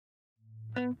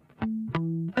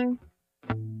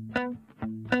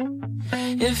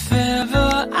If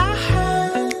ever I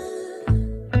had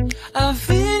a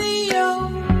video,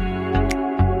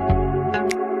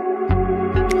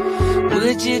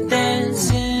 would you dance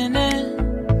in it?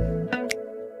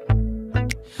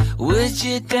 Would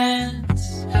you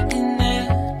dance in it?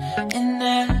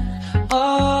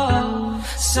 Oh,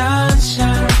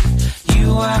 sunshine,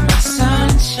 you are my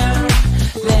sunshine.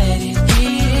 Let it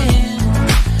in,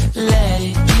 let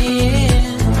it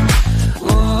in.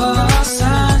 Oh,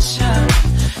 sunshine,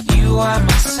 you are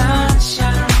my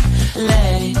sunshine.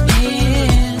 Let it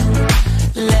in,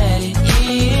 let it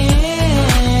in.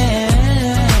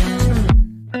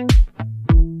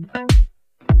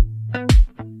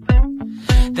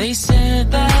 They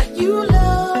said that you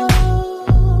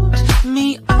loved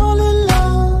me all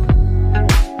along.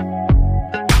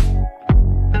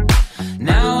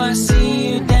 Now I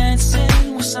see you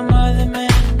dancing with some other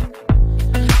man.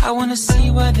 I wanna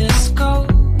see where this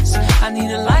goes. I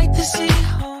need a light to see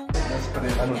home.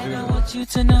 And I want you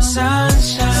to know,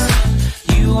 sunshine,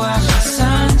 you are my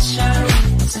sunshine.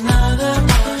 It's another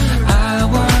morning. I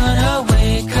wanna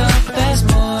wake up as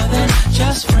more than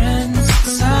just friends.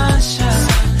 Sunshine,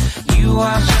 you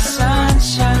are my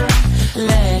sunshine.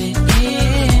 Let it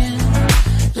in,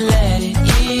 let it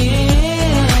in.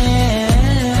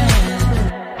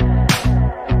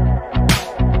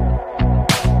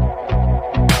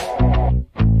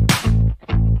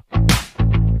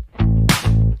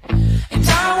 And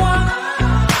I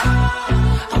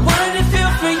wanted to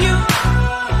feel for you.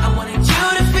 I wanted you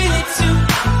to feel it too.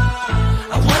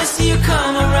 I wanna see you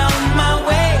come around my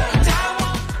way. And I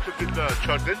Look at the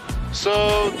chortens. So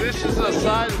this is a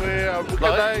side where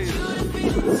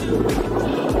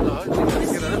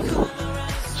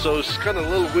so it's kind of a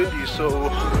little windy, so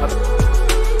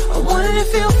I wanted to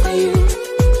feel for you.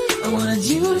 I wanted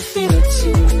you to feel it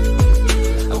too.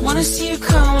 I wanna see you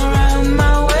come around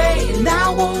my way. And I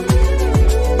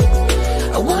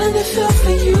wanted to feel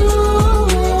for you.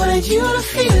 I wanted you to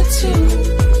feel it too.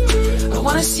 I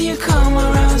wanna see you come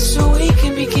around so we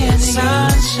can begin.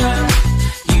 Sunshine,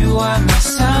 you are my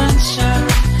sunshine.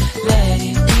 Let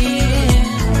it in,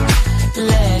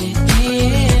 let it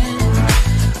in.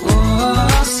 Oh,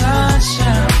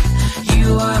 sunshine, you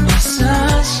are my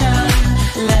sunshine.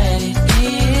 Let it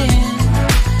in,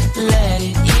 let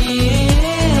it in.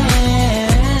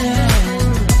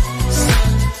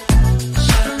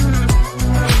 Sunshine,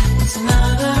 it's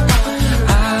another morning.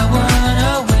 I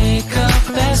wanna wake up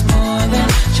as more than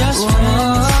just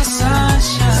friends. Oh,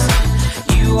 sunshine,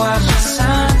 you are my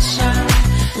sunshine.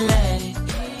 Let it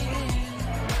in,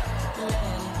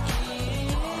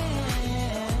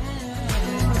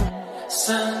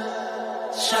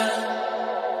 sunshine,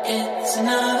 it's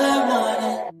another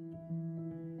morning.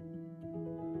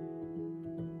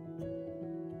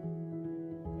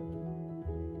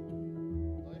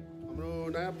 हाम्रो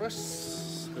नयाँ press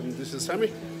and this is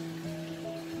Sammy.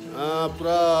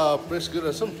 पुरा press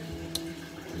गरिरहेछौँ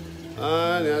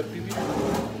and यहाँ PV.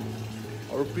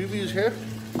 Our PV is here.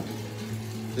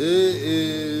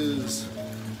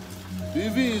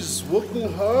 PV is working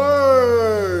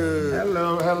hard. Hello.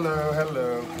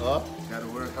 Huh? Gotta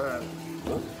work hard.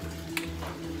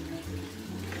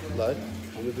 Like,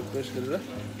 only the press गरेर.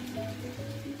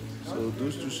 So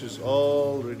those juices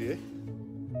all ready, eh?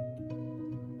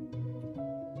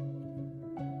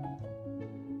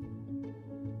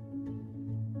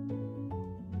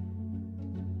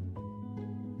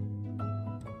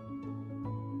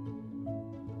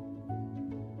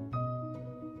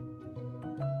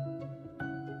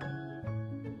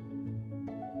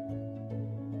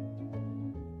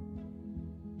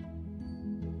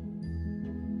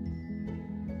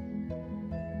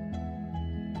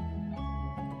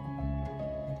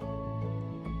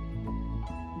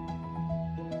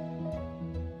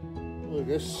 I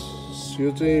guess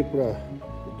यो चाहिँ पुरा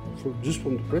juice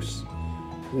from the press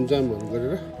इन्जामहरु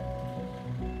गरेर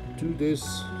 2 days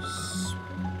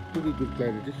pretty good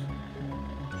clarity.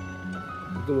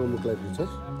 एकदम राम्रो clarity छ.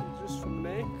 Just from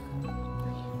neck.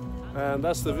 And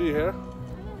that's the view here.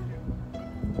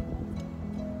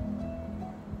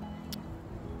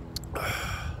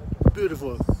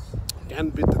 Beautiful.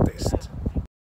 Can't beat the taste.